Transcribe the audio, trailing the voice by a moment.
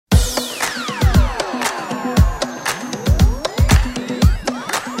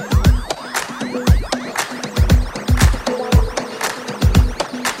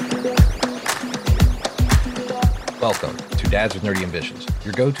Dads with Nerdy Ambitions,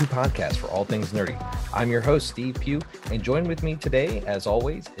 your go-to podcast for all things nerdy. I'm your host, Steve Pugh, and join with me today, as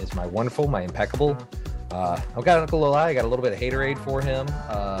always, is my wonderful, my impeccable, I've got a little bit of haterade for him,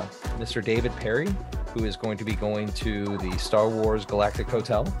 Mr. David Perry, who is going to be going to the Star Wars Galactic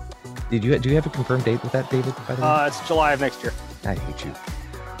Hotel. Do you have a confirmed date with that, David, by the way? It's July of next year. I hate you.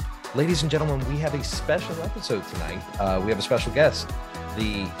 Ladies and gentlemen, we have a special episode tonight. We have a special guest.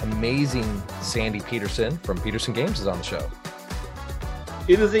 The amazing Sandy Peterson from Peterson Games is on the show.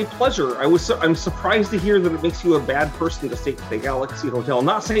 It is a pleasure. I'm surprised to hear that it makes you a bad person to stay at the Galaxy Hotel. I'm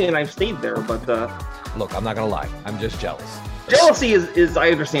not saying I've stayed there, but look, I'm not gonna lie. I'm just jealous. Jealousy is I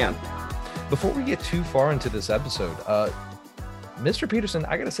understand. Before we get too far into this episode, Mr. Peterson,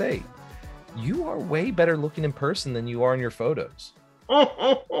 I gotta say, you are way better looking in person than you are in your photos.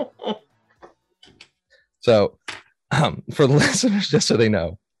 So, for the listeners, just so they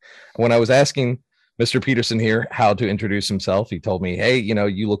know, when I was asking Mr. Peterson here how to introduce himself, he told me, hey,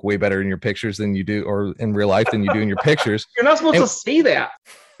 you look way better in your pictures than you do, or in real life than you do in your pictures. You're not supposed to say that.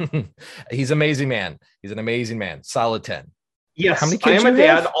 He's an amazing man. He's an amazing man. Solid 10. Yes, how many kids I am a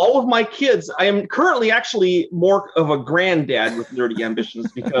dad. have? All of my kids. I am currently actually more of a granddad with Nerdy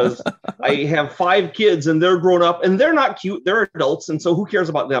Ambitions because I have 5 kids and they're grown up and they're not cute. They're adults, and so who cares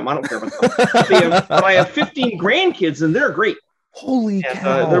about them? I don't care about them. But I have 15 grandkids and they're great. Holy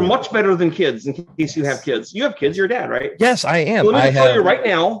cow! They're much better than kids. In case you have kids, you have kids. You're a dad, right? Yes, I am. So let me tell you right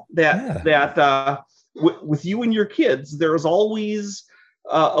now that with you and your kids, there's always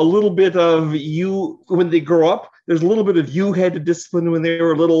a little bit of you when they grow up. There's a little bit of you had to discipline when they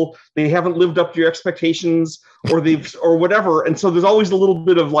were little. They haven't lived up to your expectations, or whatever. And so there's always a little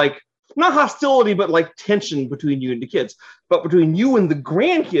bit of like, not hostility, but like tension between you and the kids. But between you and the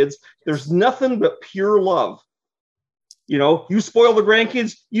grandkids, there's nothing but pure love. You spoil the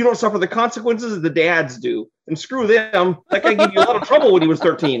grandkids, you don't suffer the consequences the dads do. And screw them. That guy gave you a lot of trouble when he was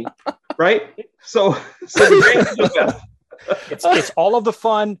 13, right? So the grandkids are best. It's all of the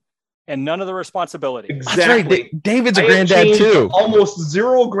fun and none of the responsibility. Exactly. Right. David's a granddad too. Almost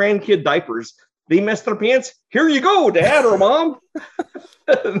 0 grandkid diapers. They mess their pants. Here you go, dad or mom.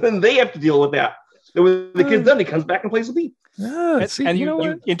 And then they have to deal with that. And when the kid's done, he comes back and plays with me. And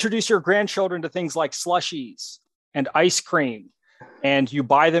you introduce your grandchildren to things like slushies and ice cream, and you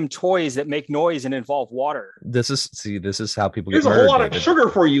buy them toys that make noise and involve water. This is how people Here's get a whole lot of sugar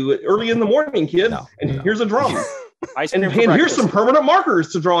for you early in the morning, kid. Here's a drum. And here's some permanent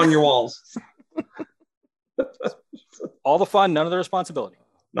markers to draw on your walls. All the fun, none of the responsibility.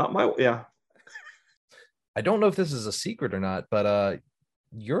 I don't know if this is a secret or not, but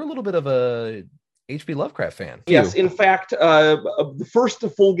you're a little bit of a H.P. Lovecraft fan. Yes, in fact, the first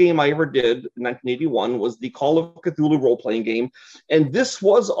full game I ever did in 1981 was the Call of Cthulhu role-playing game, and this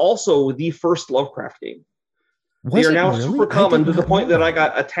was also the first Lovecraft game. They are now super common to the point that I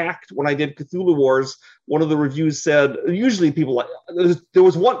got attacked when I did Cthulhu Wars. One of the reviews said, usually people,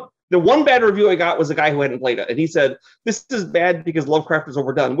 the one bad review I got was a guy who hadn't played it, and he said, this is bad because Lovecraft is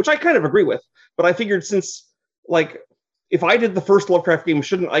overdone, which I kind of agree with, but I figured since, if I did the first Lovecraft game,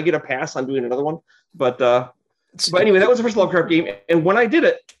 shouldn't I get a pass on doing another one? But anyway, that was the first Lovecraft game. And when I did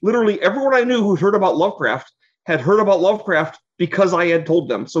it, literally everyone I knew who heard about Lovecraft had heard about Lovecraft because I had told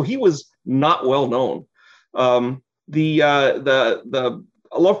them. So he was not well known. The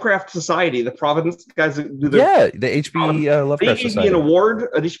Lovecraft Society, the Providence guys that do the HB Lovecraft they gave Society. me an award,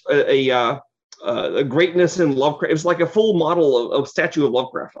 a greatness in Lovecraft. It was like a full model of statue of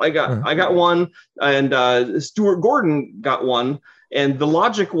Lovecraft. I got one, and Stuart Gordon got one. And the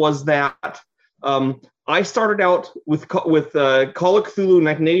logic was that I started out with Call of Cthulhu in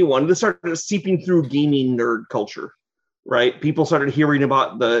 1981. This started seeping through gaming nerd culture, right? People started hearing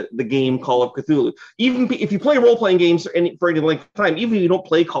about the game Call of Cthulhu. Even if you play role-playing games for any length of time, even if you don't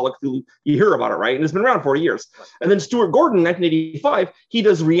play Call of Cthulhu, you hear about it, right? And it's been around 40 years. And then Stuart Gordon, 1985, he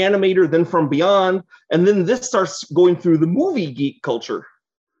does Reanimator, then From Beyond, and then this starts going through the movie geek culture,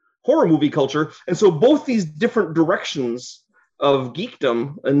 horror movie culture. And so both these different directions of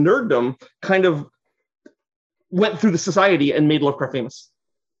geekdom and nerddom kind of went through the society and made Lovecraft famous.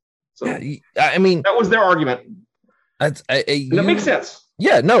 So I mean, that was their argument. That makes sense.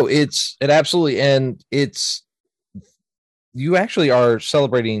 Yeah, no, it absolutely, and you actually are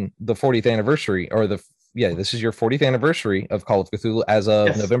celebrating the 40th anniversary, this is your 40th anniversary of Call of Cthulhu as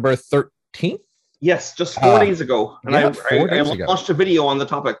of November 13th. Yes, just 4 days ago, and I ago. launched a video on the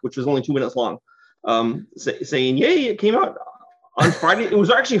topic, which was only 2 minutes long, saying, "Yay! It came out on Friday." It was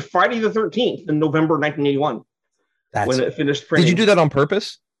actually Friday the 13th in November 1981 when it finished printing. Did you do that on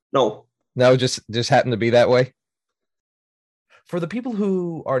purpose? No, just happened to be that way. For the people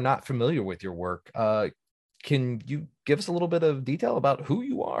who are not familiar with your work, can you give us a little bit of detail about who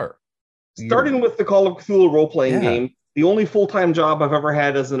you are? Starting with the Call of Cthulhu role-playing game, the only full-time job I've ever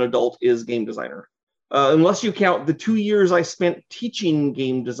had as an adult is game designer. Unless you count the 2 years I spent teaching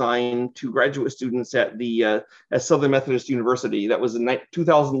game design to graduate students at Southern Methodist University. That was in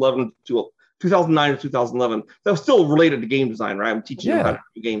 2009 to 2011. That was still related to game design, right? I'm teaching them how to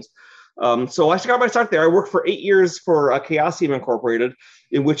do games. So I got my start there. I worked for 8 years for Chaosium Incorporated,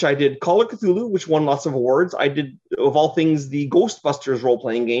 in which I did Call of Cthulhu, which won lots of awards. I did, of all things, the Ghostbusters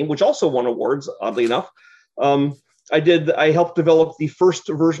role-playing game, which also won awards, oddly enough. I helped develop the first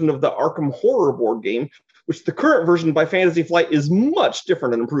version of the Arkham Horror board game, which the current version by Fantasy Flight is much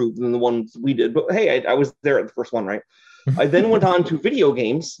different and improved than the ones we did. But hey, I was there at the first one, right? I then went on to video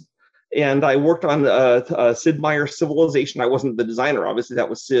games, and I worked on Sid Meier's Civilization. I wasn't the designer, obviously. That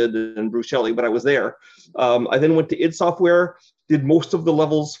was Sid and Bruce Shelley, but I was there. I then went to id Software, did most of the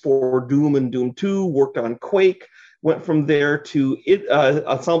levels for Doom and Doom 2, worked on Quake, went from there to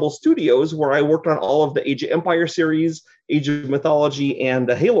Ensemble Studios, where I worked on all of the Age of Empire series, Age of Mythology, and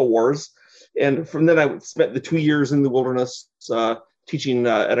Halo Wars. And from then I spent the 2 years in the wilderness teaching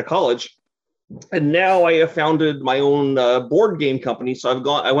at a college. And now I have founded my own board game company. So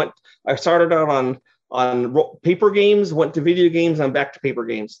I started out on paper games, went to video games, and I'm back to paper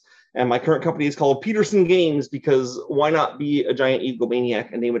games. And my current company is called Peterson Games, because why not be a giant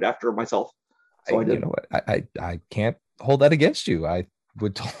egomaniac and name it after myself? So I did. You know what? I can't hold that against you. I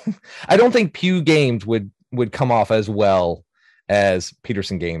don't think Pew Games would come off as well as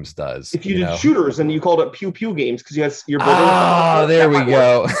Peterson Games does. If you did shooters and you called it Pew Pew Games because you had your brother. Ah, there we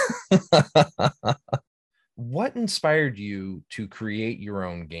go. What inspired you to create your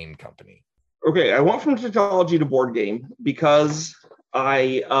own game company? Okay, I went from technology to board game because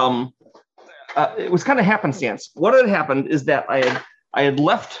it was kind of happenstance. What had happened is that I had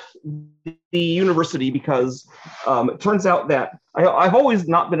left the university because it turns out that I've always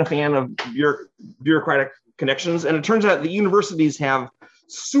not been a fan of bureaucratic connections, and it turns out the universities have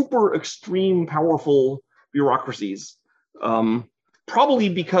super extreme powerful bureaucracies, probably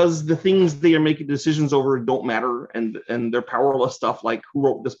because the things they are making decisions over don't matter, and they're powerless stuff like who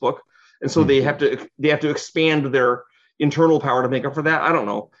wrote this book, and so they have to expand their internal power to make up for that. I don't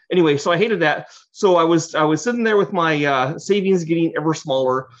know. Anyway, so I hated that. So I was sitting there with my savings getting ever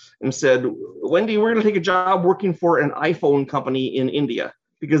smaller and said, Wendy, we're going to take a job working for an iPhone company in India,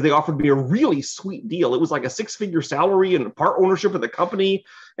 because they offered me a really sweet deal. It was like a 6-figure salary and part ownership of the company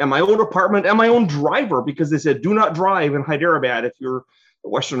and my own apartment and my own driver, because they said, do not drive in Hyderabad if you're a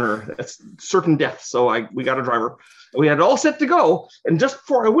Westerner. That's certain death. So we got a driver. We had it all set to go. And just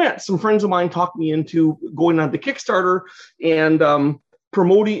before I went, some friends of mine talked me into going on the Kickstarter and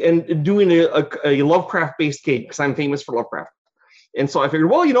promoting and doing a Lovecraft-based game, because I'm famous for Lovecraft. And so I figured,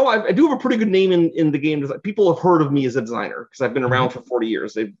 well, I do have a pretty good name in the game. People have heard of me as a designer because I've been around for 40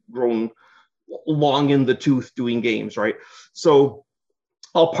 years. They've grown long in the tooth doing games, right? So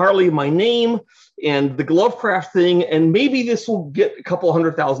I'll parlay my name and the Lovecraft thing, and maybe this will get a couple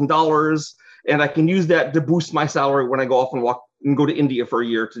 $100,000, and I can use that to boost my salary when I go off and go to India for a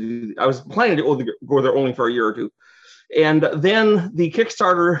year. I was planning to go there only for a year or two. And then the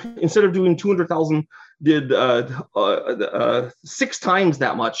Kickstarter, instead of doing 200,000, did 6 times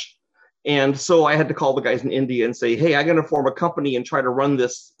that much. And so I had to call the guys in India and say, hey, I'm going to form a company and try to run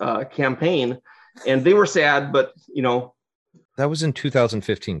this campaign. And they were sad, but That was in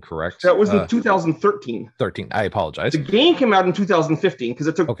 2015, correct? That was in 2013. 13. I apologize. The game came out in 2015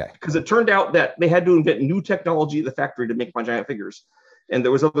 because it turned out that they had to invent new technology at the factory to make my giant figures. And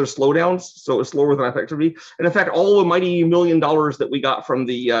there was other slowdowns, so it was slower than I thought it would be. And in fact, all the mighty $1 million that we got from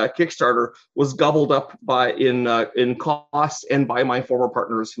the Kickstarter was gobbled up in costs and by my former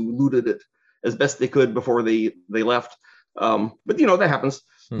partners, who looted it as best they could before they left. But that happens.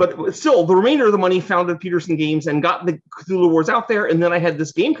 But still, the remainder of the money founded Peterson Games and got the Cthulhu Wars out there. And then I had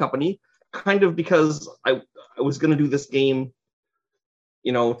this game company, kind of because I was going to do this game,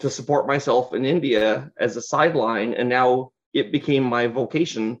 to support myself in India as a sideline. And now it became my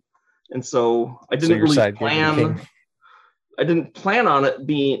vocation. And so I didn't really plan. I didn't plan on it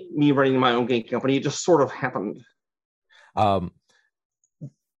being me running my own game company. It just sort of happened. So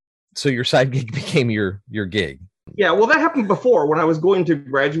your side gig became your gig. Yeah, well, that happened before when I was going to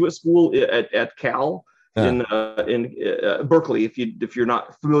graduate school at Cal in Berkeley. If you're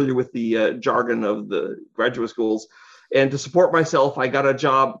not familiar with the jargon of the graduate schools, and to support myself, I got a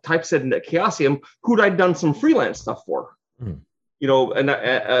job typesetting at Chaosium, who I'd done some freelance stuff for. And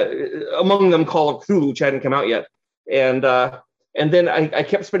among them Call of Cthulhu, which hadn't come out yet, and then I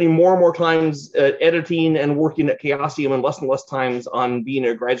kept spending more and more times editing and working at Chaosium and less times on being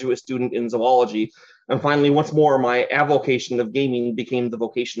a graduate student in zoology. And finally, once more, my avocation of gaming became the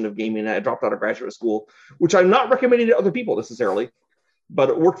vocation of gaming. And I dropped out of graduate school, which I'm not recommending to other people necessarily, but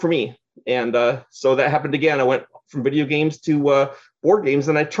it worked for me. And so that happened again. I went from video games to board games,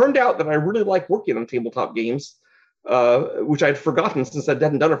 and it turned out that I really like working on tabletop games, which I'd forgotten since I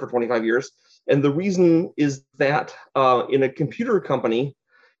hadn't done it for 25 years. And the reason is that in a computer company,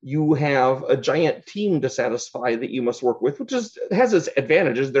 you have a giant team to satisfy that you must work with, which has its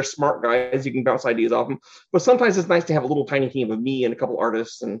advantages. They're smart guys. You can bounce ideas off them. But sometimes it's nice to have a little tiny team of me and a couple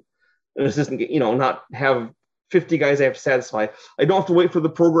artists and an assistant, not have 50 guys I have to satisfy. I don't have to wait for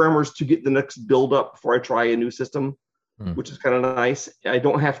the programmers to get the next build up before I try a new system, which is kind of nice. I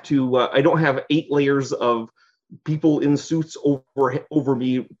don't have 8 layers of people in suits over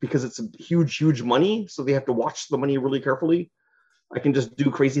me because it's huge money. So they have to watch the money really carefully. I can just do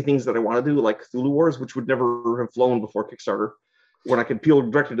crazy things that I want to do, like Cthulhu Wars, which would never have flown before Kickstarter, when I can appeal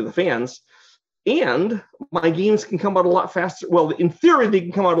directly to the fans. And my games can come out a lot faster. Well, in theory, they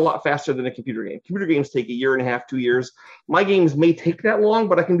can come out a lot faster than a computer game. Computer games take 1.5 years, 2 years. My games may take that long,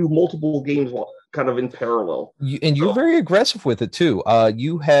 but I can do multiple games kind of in parallel. You're very aggressive with it too.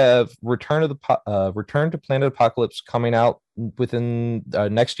 You have Return to Planet Apocalypse coming out within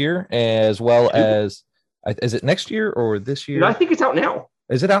next year, as well as. Is it next year or this year? No, I think it's out now.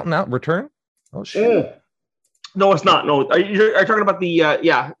 Is it out now? Return? Oh, shit. No, it's not. No, are you talking about the,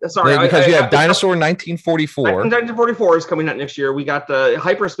 yeah, sorry. Because you have Dinosaur 1944. 1944 is coming out next year. We got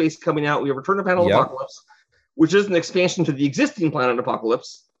Hyperspace coming out. We have Return to Planet Apocalypse, which is an expansion to the existing Planet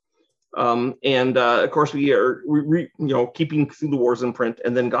Apocalypse. And of course, we are keeping Cthulhu Wars in print,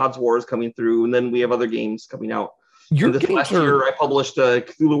 and then God's War is coming through, and then we have other games coming out. Last year, I published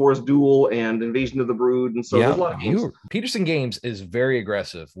Cthulhu Wars Duel and Invasion of the Brood, and so there's a lot of games. Petersen Games is very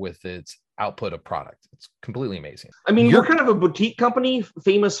aggressive with its output of product. It's completely amazing. I mean, we're kind of a boutique company,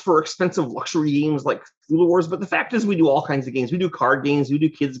 famous for expensive luxury games like Cthulhu Wars, but the fact is we do all kinds of games. We do card games, we do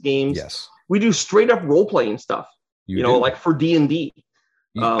kids games. Yes. We do straight up role-playing stuff, like for D&D.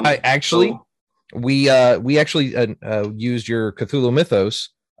 We actually used your Cthulhu Mythos,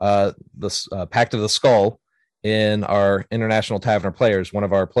 the Pact of the Skull, in our International Tavern Players. One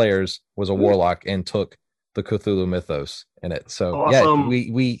of our players was a warlock and took the Cthulhu Mythos in it. So awesome.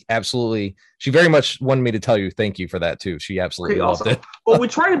 we absolutely, she very much wanted me to tell you thank you for that too. She absolutely loved it. Well, we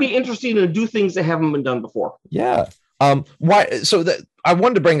try to be interesting and do things that haven't been done before. Yeah. Why? So that I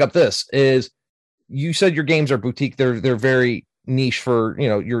wanted to bring up this is, you said your games are boutique. They're very niche for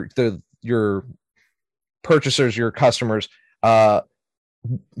your purchasers, your customers. They're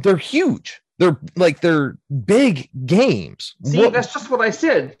huge. They're big games. See, that's just what I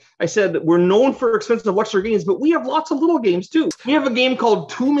said. I said we're known for expensive luxury games, but we have lots of little games too. We have a game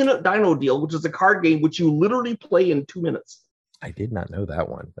called 2 Minute Dino Deal, which is a card game which you literally play in 2 minutes. I did not know that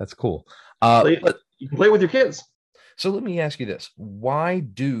one. That's cool. But you can play with your kids. So let me ask you this: why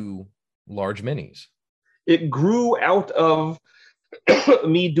do large minis? It grew out of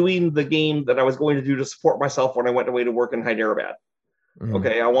me doing the game that I was going to do to support myself when I went away to work in Hyderabad. Mm-hmm.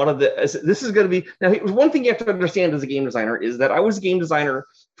 Okay, I wanted this is going to be, now one thing you have to understand as a game designer is that I was a game designer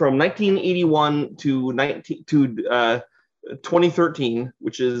from 1981 to 2013,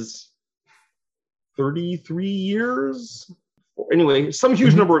 which is 33 years. Anyway, some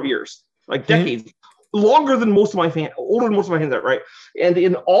huge number of years, like decades, longer than most of my fans, older than most of my fans, right? And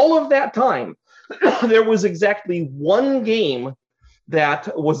in all of that time, there was exactly one game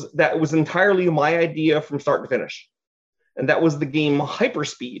that was entirely my idea from start to finish. And that was the game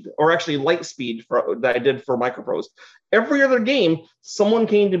Hyperspeed, or actually Lightspeed, that I did for Microprose. Every other game, someone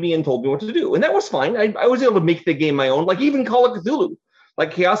came to me and told me what to do. And that was fine. I was able to make the game my own, like even Call of Cthulhu.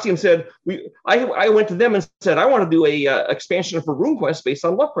 Like Chaosium said, I went to them and said, I want to do a expansion for RuneQuest based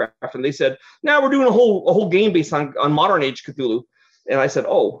on Lovecraft. And they said, now we're doing a whole game based on modern age Cthulhu. And I said,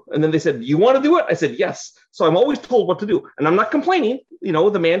 oh. And then they said, you want to do it? I said, yes. So I'm always told what to do. And I'm not complaining.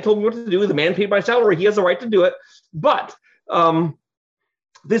 The man told me what to do. The man paid my salary. He has the right to do it. But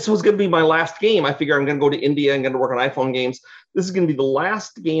this was going to be my last game. I figure I'm going to go to India and going to work on iPhone games. This is going to be the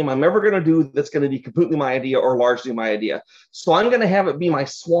last game I'm ever going to do that's going to be completely my idea or largely my idea. So I'm going to have it be my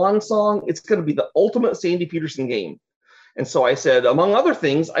swan song. It's going to be the ultimate Sandy Petersen game. And so I said, among other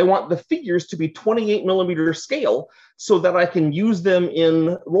things, I want the figures to be 28 millimeter scale so that I can use them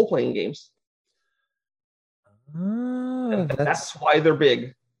in role-playing games. That's why they're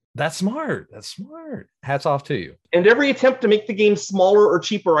big. That's smart. That's smart. Hats off to you. And every attempt to make the game smaller or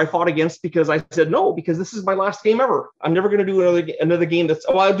cheaper, I fought against because I said, no, because this is my last game ever. I'm never going to do another game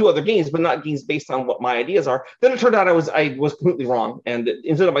I'll do other games, but not games based on what my ideas are. Then it turned out I was completely wrong. And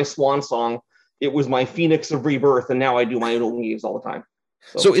instead of my swan song, it was my Phoenix of Rebirth. And now I do my own games all the time.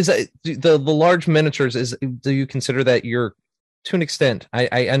 So is that the large miniatures? Do you consider that you're, to an extent?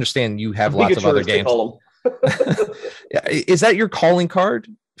 I understand you have lots of other games. Is that your calling card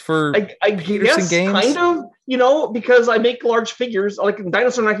for I guess games? Kind of, you know, because I make large figures like in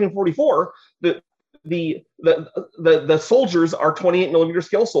Dinosaur 1944. The soldiers are 28 millimeter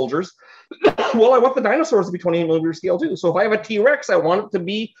scale soldiers. Well, I want the dinosaurs to be 28 millimeter scale too. So if I have a T-Rex, I want it to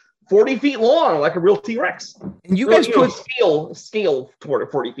be 40 feet long, like a real T-Rex. And you guys put scale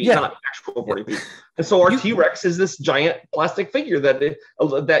toward 40 feet, not actual 40 feet. And so our T-Rex is this giant plastic figure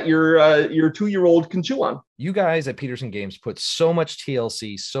that your 2-year-old can chew on. You guys at Petersen Games put so much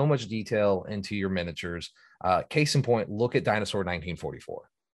TLC, so much detail into your miniatures. Case in point, look at Dinosaur 1944.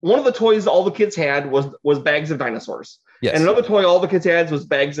 One of the toys all the kids had was bags of dinosaurs. Yes. And another toy all the kids had was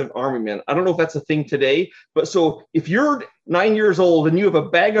bags of army men. I don't know if that's a thing today, but so if you're 9 years old and you have a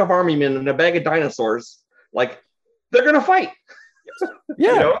bag of army men and a bag of dinosaurs, like they're going to fight.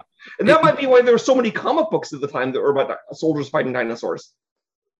 Yeah. You know? And that might be why there were so many comic books at the time that were about soldiers fighting dinosaurs.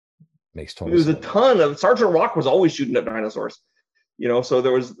 Makes total sense. There was a ton of Sergeant Rock was always shooting at dinosaurs. You know,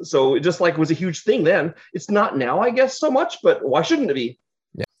 so it just like was a huge thing then. It's not now, I guess, so much, but why shouldn't it be?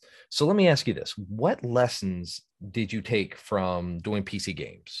 So let me ask you this. What lessons did you take from doing PC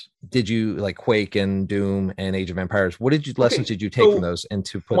games? Did you like Quake and Doom and Age of Empires? What lessons did you take from those and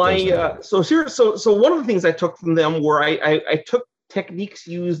to put so one of the things I took from them were I took techniques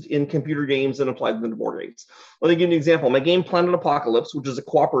used in computer games and applied them to board games. Let me give you an example. My game Planet Apocalypse, which is a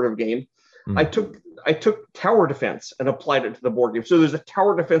cooperative game, I took tower defense and applied it to the board game. So there's a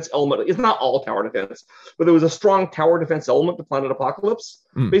tower defense element. It's not all tower defense, but there was a strong tower defense element to Planet Apocalypse.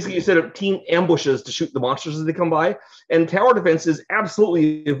 Basically, you set up team ambushes to shoot the monsters as they come by. And tower defense is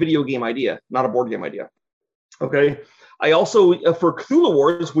absolutely a video game idea, not a board game idea. Okay. I also, for Cthulhu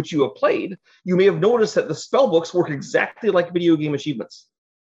Wars, which you have played, you may have noticed that the spell books work exactly like video game achievements.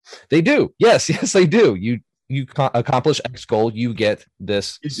 They do. Yes, they do. You accomplish X goal, you get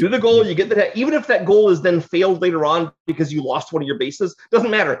this. You do the goal, you get that. Even if that goal is then failed later on because you lost one of your bases, doesn't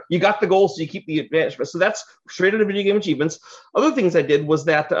matter. You got the goal, so you keep the advantage. So that's straight out of video game achievements. Other things I did was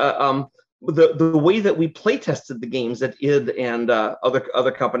that the way that we play tested the games at id and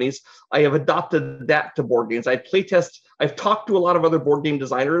other companies, I have adopted that to board games. I've talked to a lot of other board game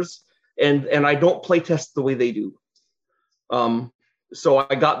designers, and I don't play test the way they do. So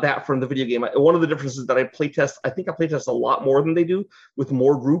I got that from the video game. One of the differences is that I play test a lot more than they do with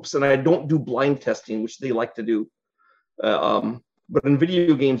more groups, and I don't do blind testing, which they like to do. But in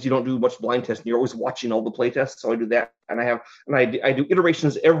video games, you don't do much blind testing. You're always watching all the play tests. So I do that, and I do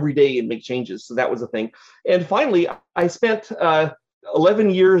iterations every day and make changes. So that was a thing. And finally, I spent 11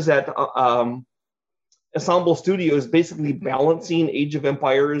 years at Ensemble Studios, basically balancing Age of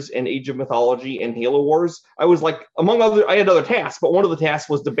Empires and Age of Mythology and Halo Wars. I was like, I had other tasks, but one of the tasks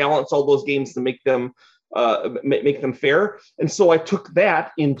was to balance all those games to make them fair. And so I took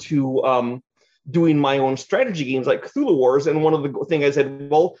that into doing my own strategy games like Cthulhu Wars. And one of the things I said,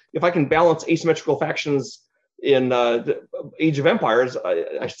 well, if I can balance asymmetrical factions in the Age of Empires,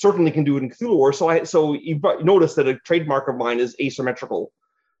 I certainly can do it in Cthulhu Wars. So you notice that a trademark of mine is asymmetrical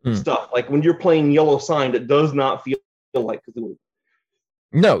stuff. Like when you're playing Yellow Sign, it does not feel like Cthulhu.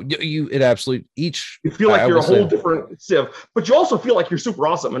 No, it absolutely you feel like you're a whole different civ, but you also feel like you're super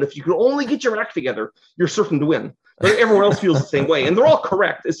awesome. And if you can only get your act together, you're certain to win. But everyone else feels the same way, and they're all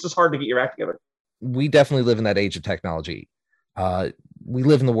correct. It's just hard to get your act together. We definitely live in that age of technology. We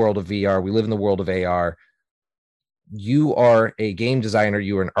live in the world of VR. We live in the world of AR. You are a game designer.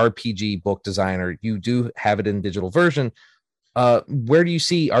 You are an RPG book designer. You do have it in digital version. Where do you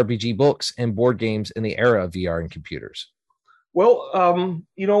see RPG books and board games in the era of VR and computers? Well,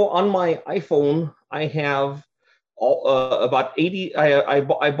 on my iPhone, I have about 80. I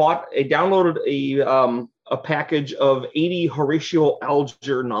downloaded a package of 80 Horatio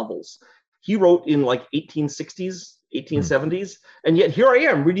Alger novels. He wrote in like 1860s, 1870s, and yet here I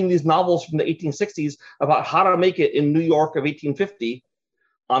am reading these novels from the 1860s about how to make it in New York of 1850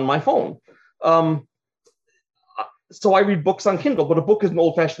 on my phone. So I read books on Kindle, but a book is an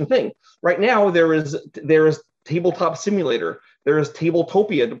old-fashioned thing. Right now, there is Tabletop Simulator. There is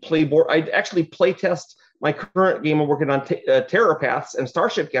Tabletopia to play board. I actually play test my current game I'm working on, Terror Paths and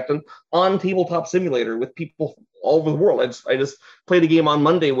Starship Captain, on Tabletop Simulator with people all over the world. I just played a game on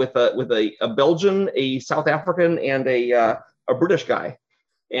Monday with a Belgian, a South African, and a British guy,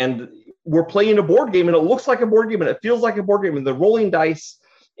 and we're playing a board game, and it looks like a board game, and it feels like a board game, and they're rolling dice.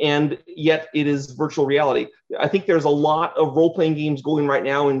 And yet it is virtual reality. I think there's a lot of role-playing games going right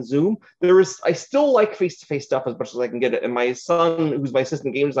now in Zoom. I still like face-to-face stuff as much as I can get it. And my son, who's my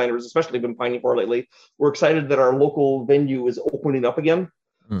assistant game designer, has especially been pining for it lately. We're excited that our local venue is opening up again.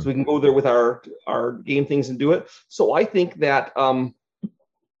 So we can go there with our game things and do it. So I think that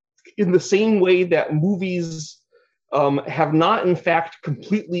in the same way that movies have not, in fact,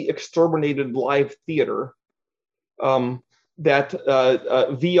 completely exterminated live theater, that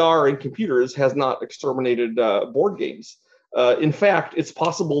VR and computers has not exterminated board games. In fact, it's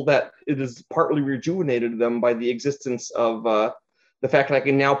possible that it has partly rejuvenated them by the existence of the fact that I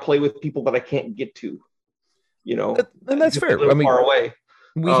can now play with people that I can't get to. And that's fair. I mean, far away.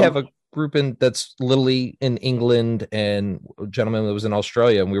 We have a group that's literally in England and a gentleman that was in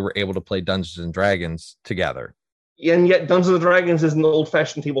Australia, and we were able to play Dungeons and Dragons together. And yet Dungeons and Dragons is an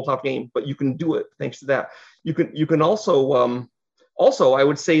old-fashioned tabletop game, but you can do it thanks to that. You can also I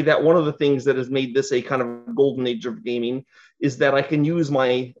would say that one of the things that has made this a kind of golden age of gaming is that I can use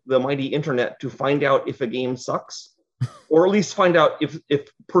the mighty internet to find out if a game sucks, or at least find out if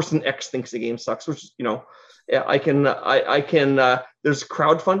person X thinks the game sucks, which I can there's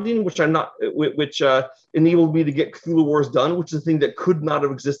crowdfunding, which enabled me to get Cthulhu Wars done, which is a thing that could not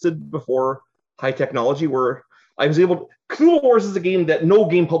have existed before high technology, where I was able. Cthulhu Wars is a game that no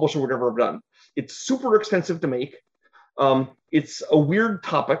game publisher would ever have done. It's super expensive to make. It's a weird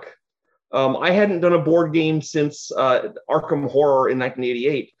topic. I hadn't done a board game since Arkham Horror in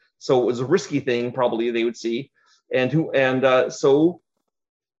 1988, so it was a risky thing. Probably they would see, and it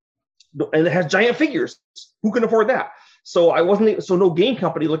has giant figures. Who can afford that? So no game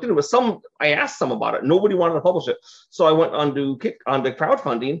company looked into it. I asked some about it. Nobody wanted to publish it. So I went onto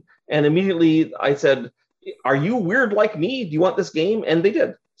crowdfunding, and immediately I said, "Are you weird like me? Do you want this game?" And they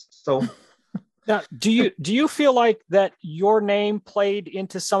did. So now, do you feel like that your name played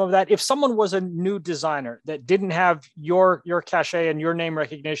into some of that? If someone was a new designer that didn't have your cachet and your name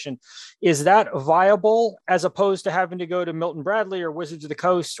recognition, is that viable as opposed to having to go to Milton Bradley or Wizards of the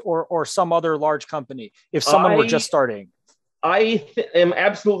Coast or some other large company? If someone were just starting, I am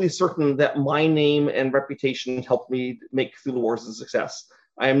absolutely certain that my name and reputation helped me make Cthulhu Wars a success.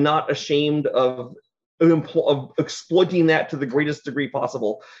 I am not ashamed of exploiting that to the greatest degree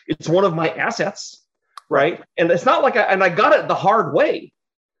possible. It's one of my assets, right? And it's not like I got it the hard way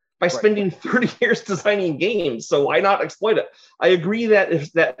by spending 30 years designing games. So why not exploit it? I agree that if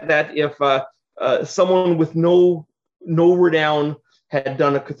someone with no renown had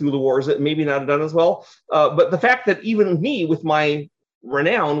done a Cthulhu Wars, it maybe not have done as well. But the fact that even me with my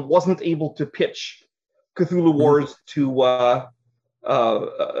renown wasn't able to pitch Cthulhu Wars to a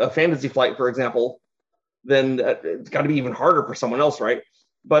Fantasy Flight, for example, then it's got to be even harder for someone else, right?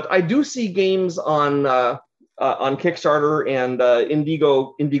 But I do see games on Kickstarter and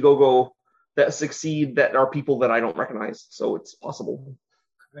Indiegogo that succeed that are people that I don't recognize, so it's possible.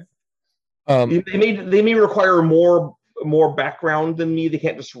 Okay. They may require more background than me. They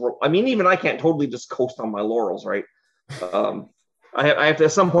can't just. Even I can't totally just coast on my laurels, right? I have to,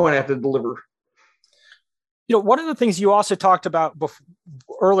 at some point I have to deliver. One of the things you also talked about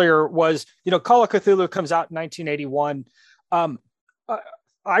earlier was, Call of Cthulhu comes out in 1981.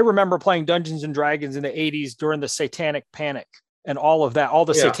 I remember playing Dungeons and Dragons in the 80s during the Satanic Panic and all of that, all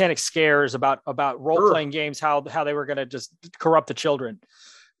the satanic scares about role-playing games, how they were going to just corrupt the children.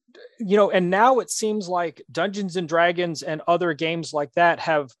 And now it seems like Dungeons and Dragons and other games like that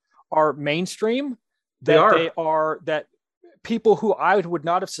are mainstream. That people who I would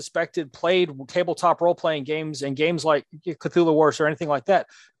not have suspected played tabletop role-playing games and games like Cthulhu Wars or anything like that,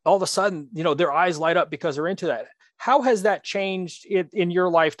 all of a sudden, their eyes light up because they're into that. How has that changed in your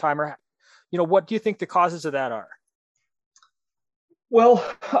lifetime? Or, what do you think the causes of that are? Well,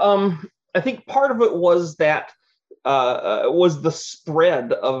 I think part of it was that was the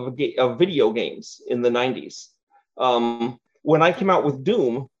spread of video games in the 90s. When I came out with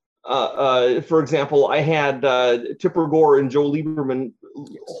Doom, for example, I had Tipper Gore and Joe Lieberman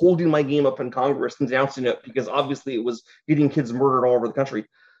holding my game up in Congress and announcing it because obviously it was getting kids murdered all over the country.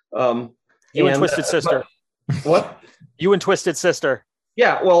 You and Twisted Sister. What? You and Twisted Sister.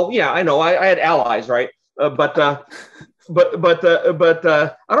 Yeah, well, yeah, I know. I had allies, right? But I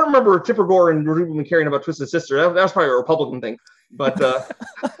don't remember Tipper Gore and Lieberman caring about Twisted Sister. That was probably a Republican thing. But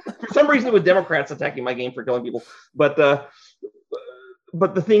for some reason, it was Democrats attacking my game for killing people. But the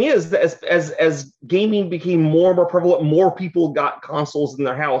thing is, that as gaming became more and more prevalent, more people got consoles in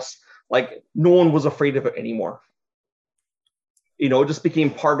their house. Like no one was afraid of it anymore. It just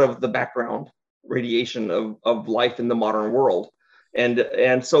became part of the background radiation of life in the modern world,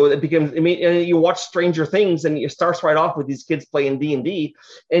 and so it becomes. And you watch Stranger Things, and it starts right off with these kids playing D&D,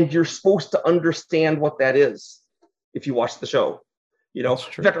 and you're supposed to understand what that is if you watch the show. In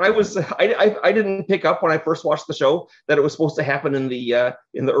fact, I didn't pick up when I first watched the show that it was supposed to happen in the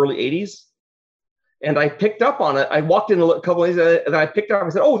early 80s. And I picked up on it. I walked in a couple of days and I picked up. I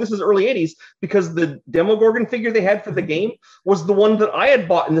said, "Oh, this is early '80s," because the Demogorgon figure they had for the game was the one that I had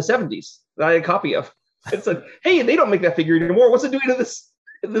bought in the '70s that I had a copy of. It said, "Hey, they don't make that figure anymore. What's it doing to this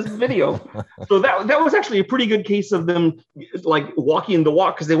video?" So that was actually a pretty good case of them like walking the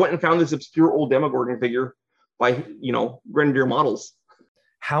walk, because they went and found this obscure old Demogorgon figure by Grenadier Models.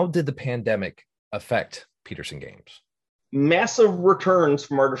 How did the pandemic affect Petersen Games? Massive returns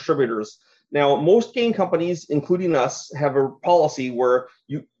from our distributors. Now, most game companies, including us, have a policy where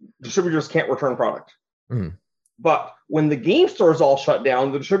distributors can't return product. Mm. But when the game stores all shut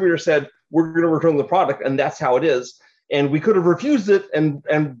down, the distributor said, "We're going to return the product," and that's how it is. And we could have refused it and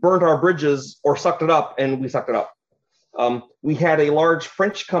burnt our bridges or sucked it up, and we sucked it up. We had a large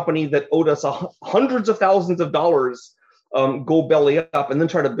French company that owed us hundreds of thousands of dollars go belly up and then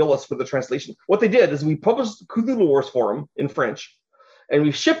try to bill us for the translation. What they did is we published Cthulhu Wars for them in French, and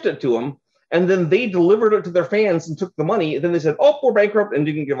we shipped it to them. And then they delivered it to their fans and took the money. And then they said, "Oh, we're bankrupt," and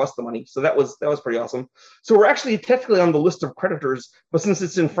didn't give us the money. So that was pretty awesome. So we're actually technically on the list of creditors, but since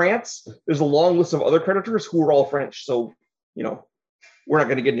it's in France, there's a long list of other creditors who are all French. So, we're not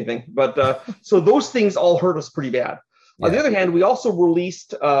going to get anything. But so those things all hurt us pretty bad. Yeah. On the other hand, we also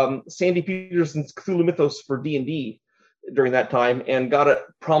released Sandy Petersen's Cthulhu Mythos for D&D during that time and got it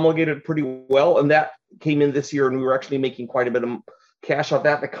promulgated pretty well. And that came in this year, and we were actually making quite a bit of cash on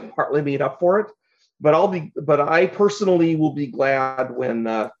that partly made up for it. But I personally will be glad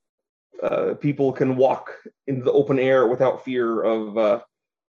when people can walk into the open air without fear of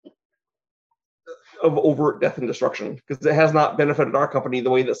overt death and destruction, because it has not benefited our company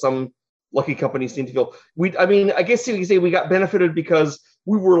the way that some lucky companies seem to feel. I guess you can say we got benefited because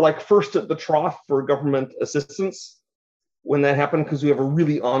we were like first at the trough for government assistance when that happened, because we have a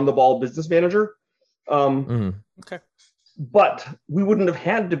really on the ball business manager. Okay. But we wouldn't have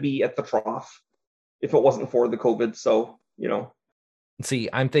had to be at the trough if it wasn't for the COVID. So, See,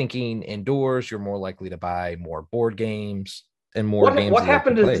 I'm thinking indoors, you're more likely to buy more board games and more games. What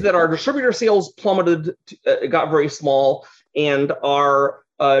happened is that our distributor sales plummeted, it got very small, and our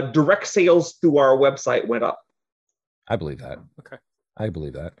direct sales through our website went up. I believe that. Okay. I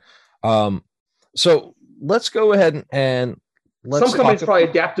believe that. So let's go ahead and some companies probably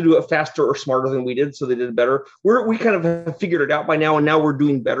adapt to do it faster or smarter than we did, so they did better. We kind of have figured it out by now, and now we're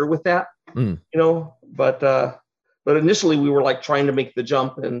doing better with that. But initially we were like trying to make the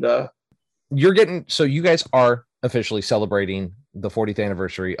jump, and so you guys are officially celebrating the 40th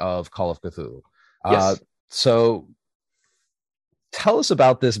anniversary of Call of Cthulhu. Yes. So tell us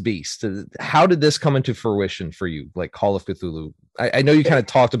about this beast. How did this come into fruition for you, like Call of Cthulhu? I know you kind of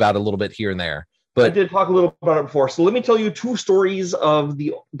talked about it a little bit here and there. But I did talk a little about it before. So let me tell you two stories of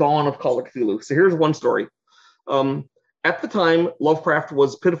the dawn of Call of Cthulhu. So here's one story. At the time, Lovecraft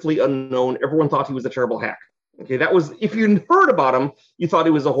was pitifully unknown. Everyone thought he was a terrible hack. Okay, that was, if you heard about him, you thought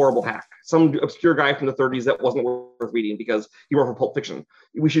he was a horrible hack. Some obscure guy from the 30s that wasn't worth reading because he wrote for Pulp Fiction.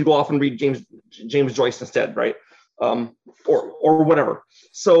 We should go off and read James Joyce instead, right? Or whatever.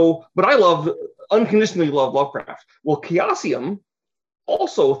 So, but I unconditionally love Lovecraft. Well, Chaosium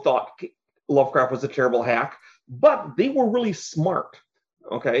also thought Lovecraft was a terrible hack, but they were really smart.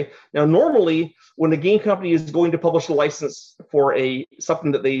 Okay. Now, normally, when a game company is going to publish a license for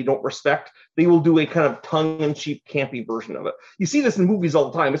something that they don't respect, they will do a kind of tongue-in-cheek, campy version of it. You see this in movies all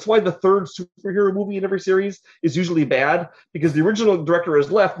the time. It's why the third superhero movie in every series is usually bad, because the original director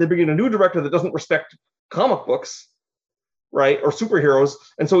has left. They bring in a new director that doesn't respect comic books, right, or superheroes,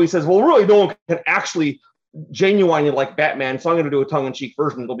 and so he says, "Well, really, no one can actually genuinely like Batman, so I'm going to do a tongue-in-cheek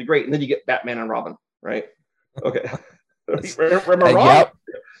version. It'll be great." And then you get Batman and Robin, right? Okay. Remember Robin?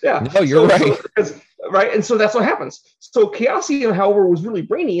 Yeah. No, you're right. Right. And so that's what happens. So Chaosium, however, was really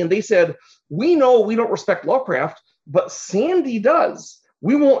brainy, and they said, "We know we don't respect Lovecraft, but Sandy does.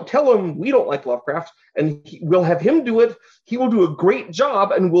 We won't tell him we don't like Lovecraft, and we'll have him do it. He will do a great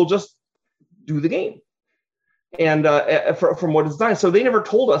job, and we'll just do the game." And from what is done, so they never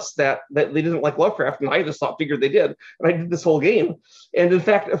told us that they didn't like Lovecraft, and I just figured they did. And I did this whole game. And in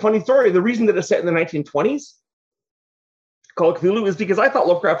fact, a funny story: the reason that it's set in the 1920s, Call of Cthulhu, is because I thought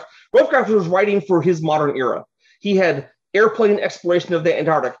Lovecraft was writing for his modern era. He had airplane exploration of the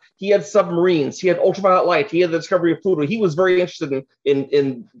Antarctic. He had submarines. He had ultraviolet light. He had the discovery of Pluto. He was very interested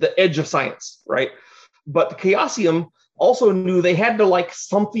in the edge of science, right? But Chaosium also knew they had to like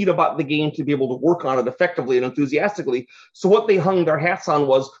something about the game to be able to work on it effectively and enthusiastically. So what they hung their hats on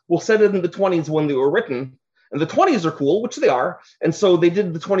was, we'll set it in the 20s when they were written. And the 20s are cool, which they are. And so they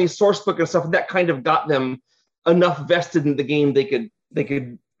did the 20s source book and stuff, and that kind of got them enough vested in the game they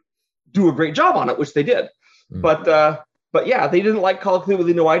could do a great job on it, which they did. But But yeah, they didn't like Call of Cthulhu.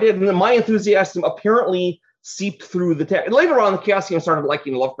 They know I did. And then my enthusiasm apparently seeped through the text. Later on, the Chaosium started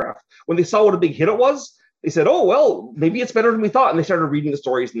liking Lovecraft. When they saw what a big hit it was, they said, oh, well, maybe it's better than we thought. And they started reading the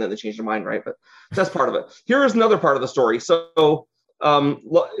stories, and then they changed their mind, right? But that's part of it. Here is another part of the story. So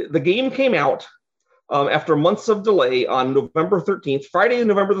the game came out after months of delay on November 13th, Friday,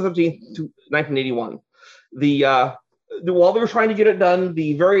 November the 13th, 1981. While they were trying to get it done,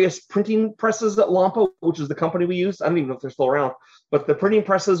 the various printing presses at Lampa, which is the company we use, I don't even know if they're still around, but the printing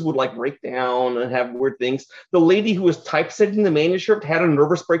presses would like break down and have weird things. The lady who was typesetting the manuscript had a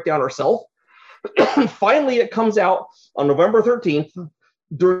nervous breakdown herself. Finally, it comes out on November 13th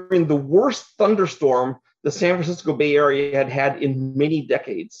during the worst thunderstorm the San Francisco Bay Area had in many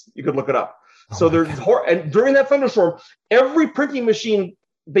decades. You could look it up. So and during that thunderstorm, every printing machine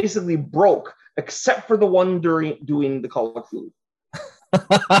basically broke except for the one doing the Call of Cthulhu.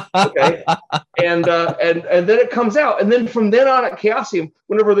 Okay, and then it comes out, and then from then on at Chaosium,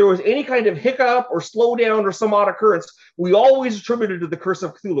 whenever there was any kind of hiccup or slowdown or some odd occurrence, we always attributed to the Curse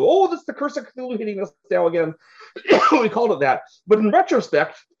of Cthulhu. Oh, that's the Curse of Cthulhu hitting us now again. We called it that. But in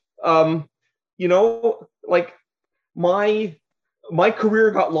retrospect, like my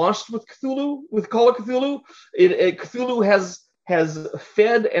career got launched with Cthulhu, with Call of Cthulhu. Cthulhu has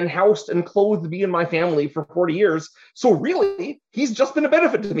fed and housed and clothed me and my family for 40 years. So really, he's just been a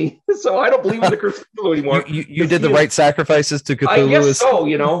benefit to me. So I don't believe in the Curse of Cthulhu anymore. You did the right sacrifices to Cthulhu. I guess so,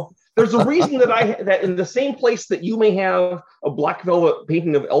 There's a reason that in the same place that you may have a black velvet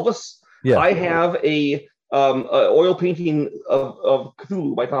painting of Elvis, yeah, I have a oil painting of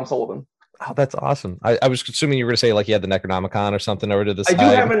Cthulhu by Tom Sullivan. Oh, that's awesome. I was assuming you were going to say like you had the Necronomicon or something over to the side.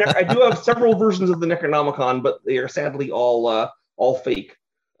 I do have several versions of the Necronomicon, but they are sadly all fake.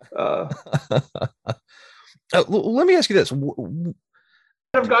 Let me ask you this.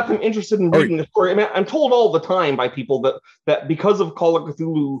 I've got them interested in reading the story. I mean, I'm told all the time by people that because of Call of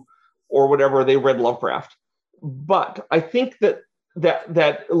Cthulhu or whatever, they read Lovecraft. But I think that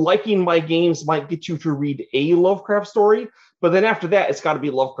liking my games might get you to read a Lovecraft story, but then after that, it's got to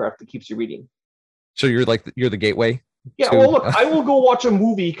be Lovecraft that keeps you reading. So you're the gateway. Yeah. Well, look, I will go watch a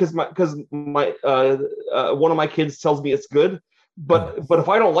movie because my one of my kids tells me it's good, but if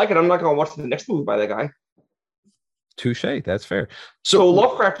I don't like it, I'm not going to watch the next movie by that guy. Touche. That's fair. So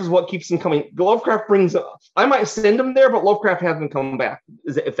Lovecraft is what keeps them coming. Lovecraft brings. I might send them there, but Lovecraft hasn't come back.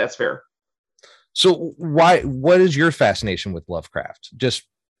 If that's fair. So what is your fascination with Lovecraft? Just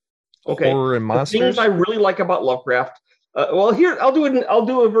horror and monsters? The things I really like about Lovecraft. Well, here I'll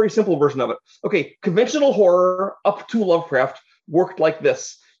do a very simple version of it. Okay, conventional horror up to Lovecraft worked like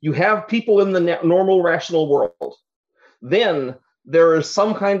this: you have people in the normal, rational world. Then there is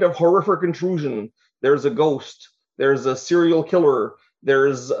some kind of horrific intrusion. There's a ghost. There's a serial killer.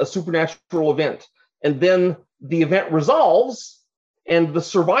 There's a supernatural event, and then the event resolves. And the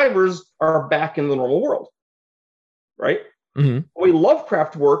survivors are back in the normal world, right? Mm-hmm. The way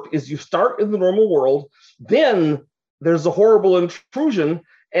Lovecraft worked is you start in the normal world, then there's a horrible intrusion,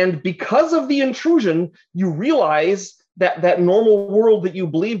 and because of the intrusion, you realize that normal world that you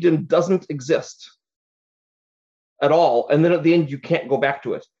believed in doesn't exist at all, and then at the end, you can't go back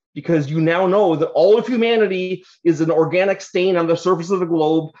to it. Because you now know that all of humanity is an organic stain on the surface of the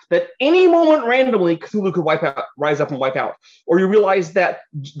globe that any moment randomly Cthulhu could rise up and wipe out. Or you realize that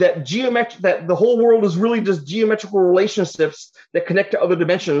the whole world is really just geometrical relationships that connect to other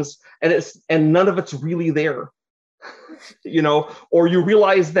dimensions, and none of it's really there. Or you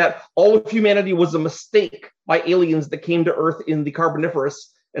realize that all of humanity was a mistake by aliens that came to Earth in the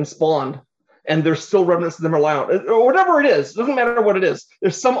Carboniferous and spawned. And there's still remnants of them around, or whatever it is. It doesn't matter what it is.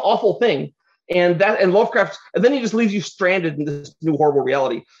 There's some awful thing, and Lovecraft, and then he just leaves you stranded in this new horrible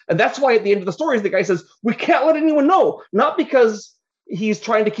reality. And that's why at the end of the story, the guy says, we can't let anyone know. Not because he's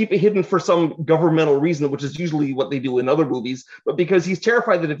trying to keep it hidden for some governmental reason, which is usually what they do in other movies, but because he's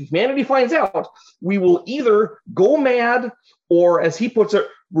terrified that if humanity finds out, we will either go mad or, as he puts it,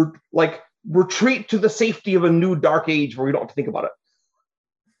 retreat to the safety of a new dark age where we don't have to think about it.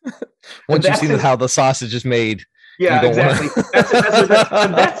 Once you've seen how the sausage is made. Yeah, exactly.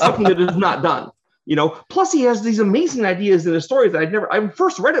 That's something that is not done. Plus he has these amazing ideas in his stories that I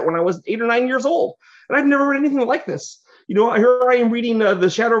first read it when I was 8 or 9 years old, and I've never read anything like this. Here I am reading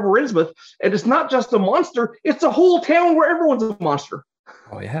The Shadow of Innsmouth, and it's not just a monster; it's a whole town where everyone's a monster.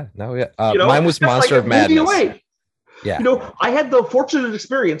 Oh yeah, no, yeah. Mine was Monster of Madness. Yeah. I had the fortunate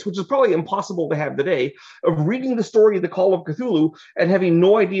experience, which is probably impossible to have today, of reading the story of the Call of Cthulhu and having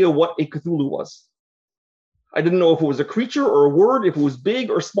no idea what a Cthulhu was. I didn't know if it was a creature or a word, if it was big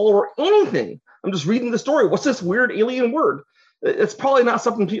or small or anything. I'm just reading the story. What's this weird alien word? It's probably not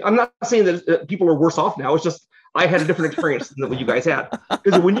something. I'm not saying that people are worse off now. It's just I had a different experience than what you guys had.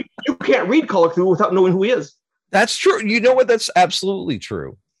 Because when you can't read Call of Cthulhu without knowing who he is. That's true. You know what? That's absolutely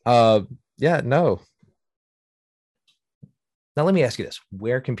true. Yeah, no. Now let me ask you this: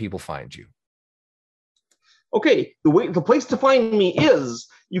 where can people find you? Okay, the place to find me is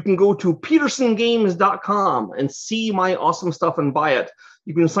you can go to petersongames.com and see my awesome stuff and buy it.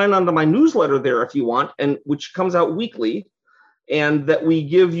 You can sign on to my newsletter there if you want, and which comes out weekly, and that we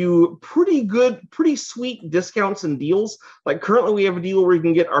give you pretty sweet discounts and deals. Like currently we have a deal where you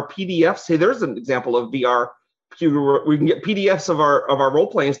can get our PDFs. Hey, there's an example of VR. We can get PDFs of our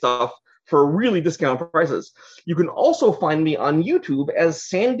role-playing stuff for really discounted prices. You can also find me on YouTube as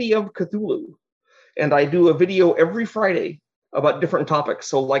Sandy of Cthulhu. And I do a video every Friday about different topics.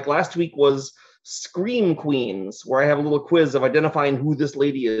 So like last week was Scream Queens, where I have a little quiz of identifying who this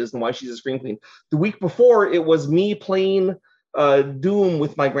lady is and why she's a Scream Queen. The week before, it was me playing Doom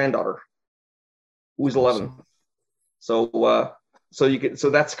with my granddaughter, who's 11. So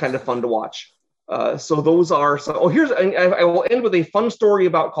that's kind of fun to watch. I will end with a fun story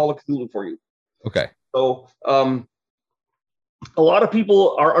about Call of Cthulhu for you. Okay. So a lot of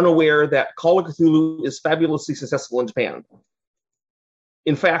people are unaware that Call of Cthulhu is fabulously successful in Japan.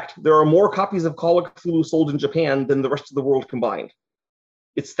 In fact, there are more copies of Call of Cthulhu sold in Japan than the rest of the world combined.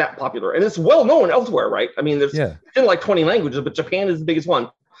 It's that popular. And it's well known elsewhere, right? I mean, it's in like 20 languages, but Japan is the biggest one.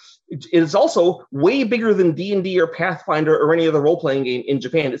 It is also way bigger than D&D or Pathfinder or any other role-playing game in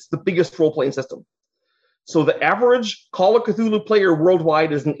Japan. It's the biggest role-playing system. So the average Call of Cthulhu player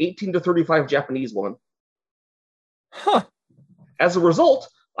worldwide is an 18 to 35 Japanese woman. Huh. As a result,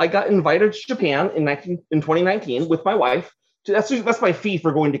 I got invited to Japan in 2019 with my wife. That's my fee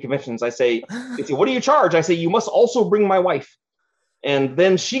for going to conventions. They say, what do you charge? I say, you must also bring my wife. And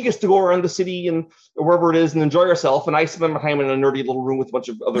then she gets to go around the city and wherever it is and enjoy herself. And I spend my time in a nerdy little room with a bunch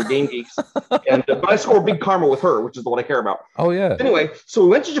of other game geeks. But I score big karma with her, which is what I care about. Oh, yeah. Anyway, so we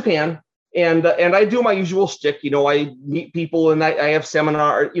went to Japan. And I do my usual shtick, I meet people and I have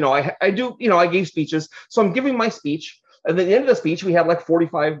seminar, I gave speeches. So I'm giving my speech. And at the end of the speech, we have like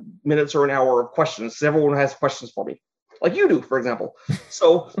 45 minutes or an hour of questions. Everyone has questions for me, like you do, for example.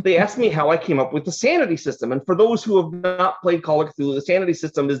 So they asked me how I came up with the sanity system. And for those who have not played Call of Cthulhu, the sanity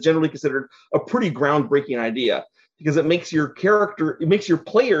system is generally considered a pretty groundbreaking idea because it makes your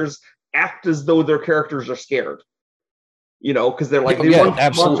players act as though their characters are scared. Because they're like, they run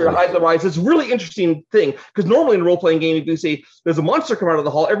monster and hide their eyes. It's a really interesting thing. Because normally in a role-playing game, if you say there's a monster come out of the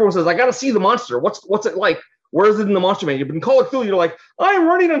hall, everyone says, I got to see the monster. What's it like? Where is it in the monster manual? But in Call of Cthulhu, you're like, I'm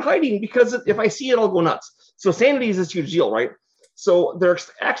running and hiding because if I see it, I'll go nuts. So sanity is this huge deal, right? So they're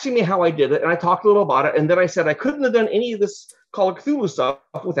asking me how I did it, and I talked a little about it, and then I said I couldn't have done any of this Call of Cthulhu stuff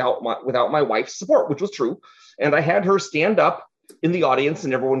without my wife's support, which was true. And I had her stand up in the audience,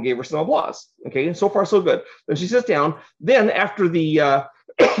 and everyone gave her some applause. Okay, and so far so good. Then she sits down. Then after the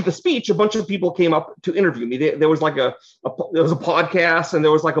the speech, a bunch of people came up to interview me. There was like there was a podcast, and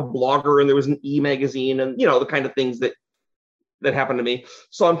there was like a blogger, and there was an e-magazine, and the kind of things that happened to me.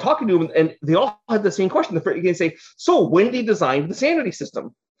 So I'm talking to them, and they all had the same question. They say, "So Wendy designed the sanity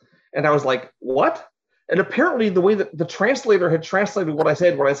system," and I was like, "What?" And apparently, the way that the translator had translated what I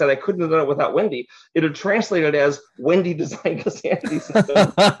said I couldn't have done it without Wendy, it had translated as Wendy designed the sanity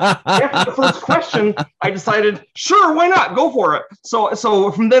system. After the first question, I decided, sure, why not? Go for it.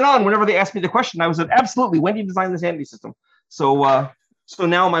 So from then on, whenever they asked me the question, I was like, absolutely, Wendy designed the sanity system. So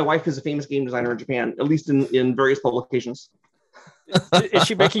now my wife is a famous game designer in Japan, at least in various publications. Is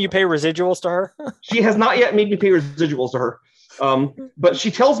she making you pay residuals to her? She has not yet made me pay residuals to her. But she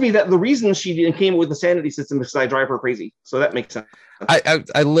tells me that the reason she came with the sanity system is because I drive her crazy. So that makes sense.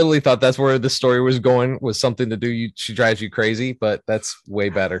 I literally thought that's where the story was going, was something to do. She drives you crazy, but that's way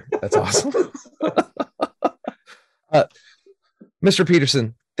better. That's awesome. Mr.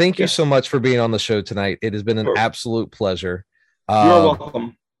 Peterson, thank you so much for being on the show tonight. It has been an absolute pleasure. You're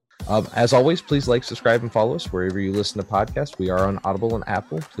welcome. As always, please like, subscribe, and follow us wherever you listen to podcasts. We are on Audible and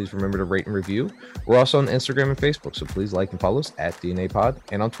Apple. Please remember to rate and review. We're also on Instagram and Facebook, so please like and follow us at DNA Pod,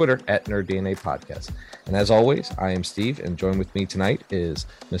 and on Twitter at NerdDNA Podcast. And as always, I am Steve, and join with me tonight is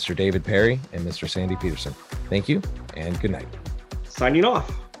Mr. David Perry and Mr. Sandy Peterson. Thank you, and good night. Signing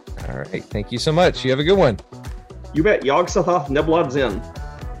off. All right. Thank you so much. You have a good one. You bet. Yog Sothoth Neblod Zin.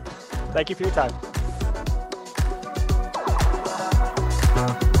 Thank you for your time.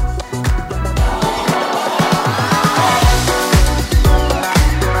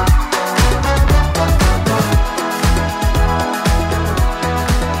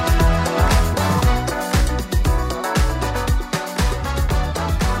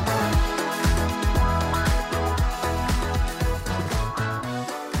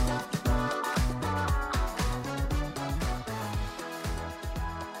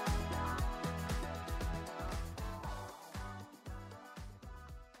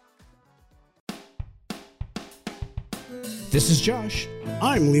 This is Josh.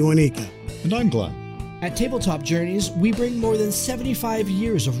 I'm Lewanika. And I'm Glenn. At Tabletop Journeys, we bring more than 75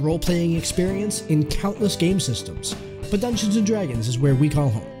 years of role-playing experience in countless game systems. But Dungeons & Dragons is where we call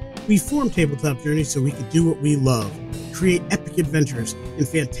home. We formed Tabletop Journeys so we could do what we love, create epic adventures in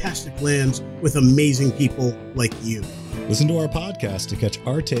fantastic lands with amazing people like you. Listen to our podcast to catch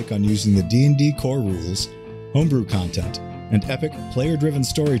our take on using the D&D core rules, homebrew content, and epic player-driven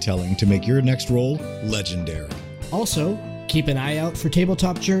storytelling to make your next role legendary. Also, keep an eye out for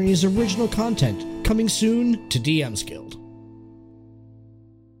Tabletop Journeys' original content coming soon to DM's Guild.